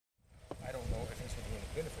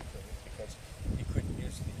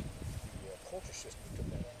corn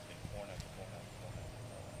after corn after corn after corn.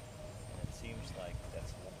 And it seems like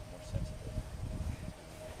that's a little bit more sensitive.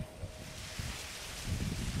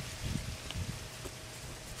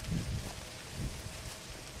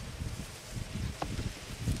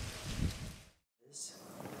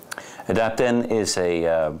 Adapten is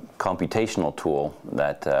a computational tool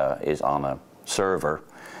that is on a server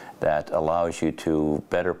that allows you to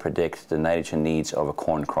better predict the nitrogen needs of a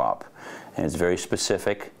corn crop. And it's very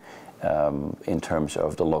specific in terms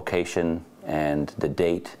of the location and the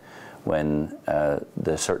date when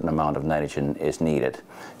the certain amount of nitrogen is needed.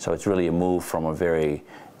 So it's really a move from a very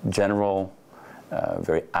general,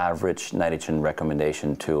 very average nitrogen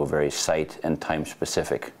recommendation to a very site and time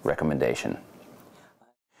specific recommendation.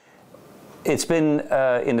 It's been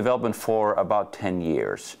in development for about 10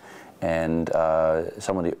 years, and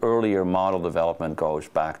some of the earlier model development goes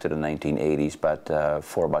back to the 1980s, but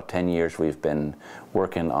for about 10 years we've been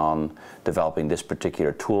working on developing this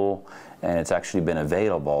particular tool, and it's actually been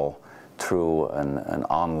available through an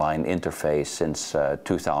online interface since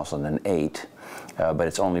 2008, but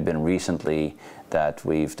it's only been recently that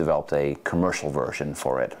we've developed a commercial version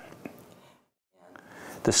for it.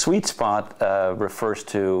 The sweet spot refers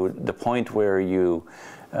to the point where you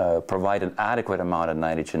provide an adequate amount of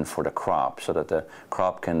nitrogen for the crop so that the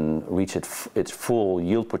crop can reach its full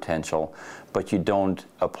yield potential, but you don't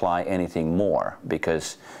apply anything more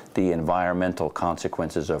because the environmental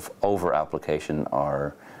consequences of over-application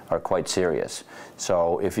are quite serious.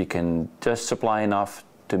 So if you can just supply enough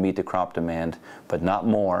to meet the crop demand, but not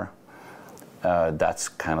more, that's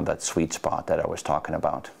kind of that sweet spot that I was talking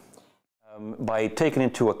about. By taking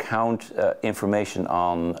into account information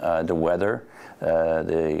on the weather,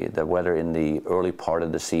 the weather in the early part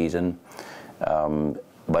of the season,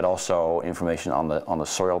 but also information on the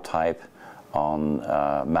soil type, on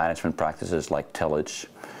management practices like tillage,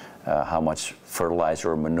 how much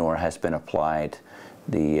fertilizer or manure has been applied,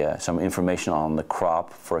 some information on the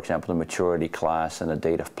crop, for example, the maturity class and the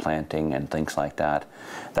date of planting and things like that.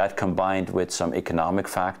 That combined with some economic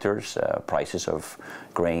factors, prices of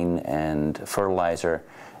grain and fertilizer,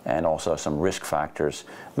 and also some risk factors,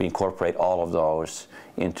 we incorporate all of those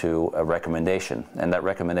into a recommendation. And that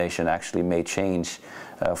recommendation actually may change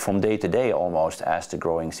from day to day almost as the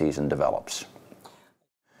growing season develops.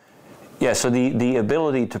 Yeah, so the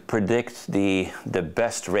ability to predict the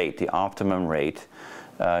best rate, the optimum rate,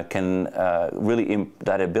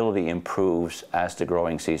 that ability improves as the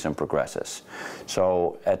growing season progresses.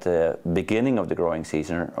 So at the beginning of the growing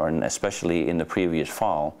season, or especially in the previous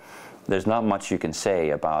fall, there's not much you can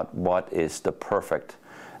say about what is the perfect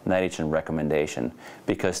nitrogen recommendation,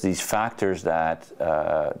 because these factors that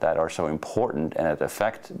are so important and that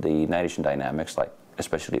affect the nitrogen dynamics, like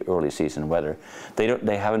especially early season weather,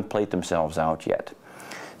 they haven't played themselves out yet.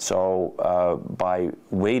 So by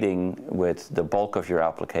waiting with the bulk of your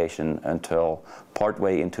application until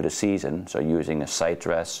partway into the season, so using a site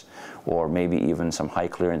dress or maybe even some high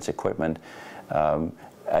clearance equipment,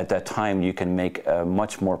 at that time you can make a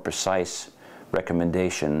much more precise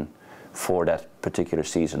recommendation for that particular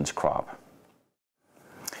season's crop.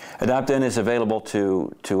 Adapten is available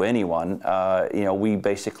to anyone. We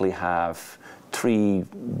basically have 3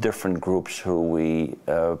 different groups who we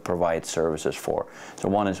provide services for. So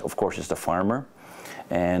one is, of course, is the farmer,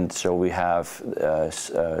 and so we have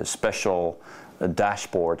special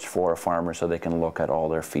dashboards for a farmer so they can look at all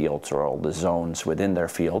their fields or all the zones within their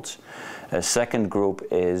fields. A second group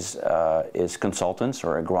is consultants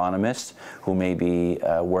or agronomists who may be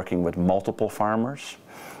working with multiple farmers.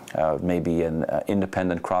 Maybe an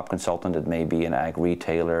independent crop consultant, it may be an ag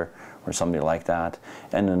retailer or something like that.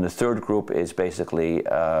 And then the third group is basically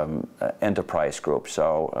enterprise group,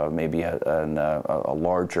 so maybe a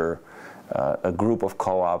larger a group of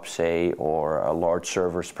co-ops, say, or a large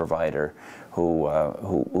service provider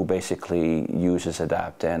who basically uses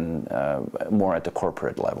Adapten more at the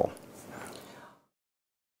corporate level.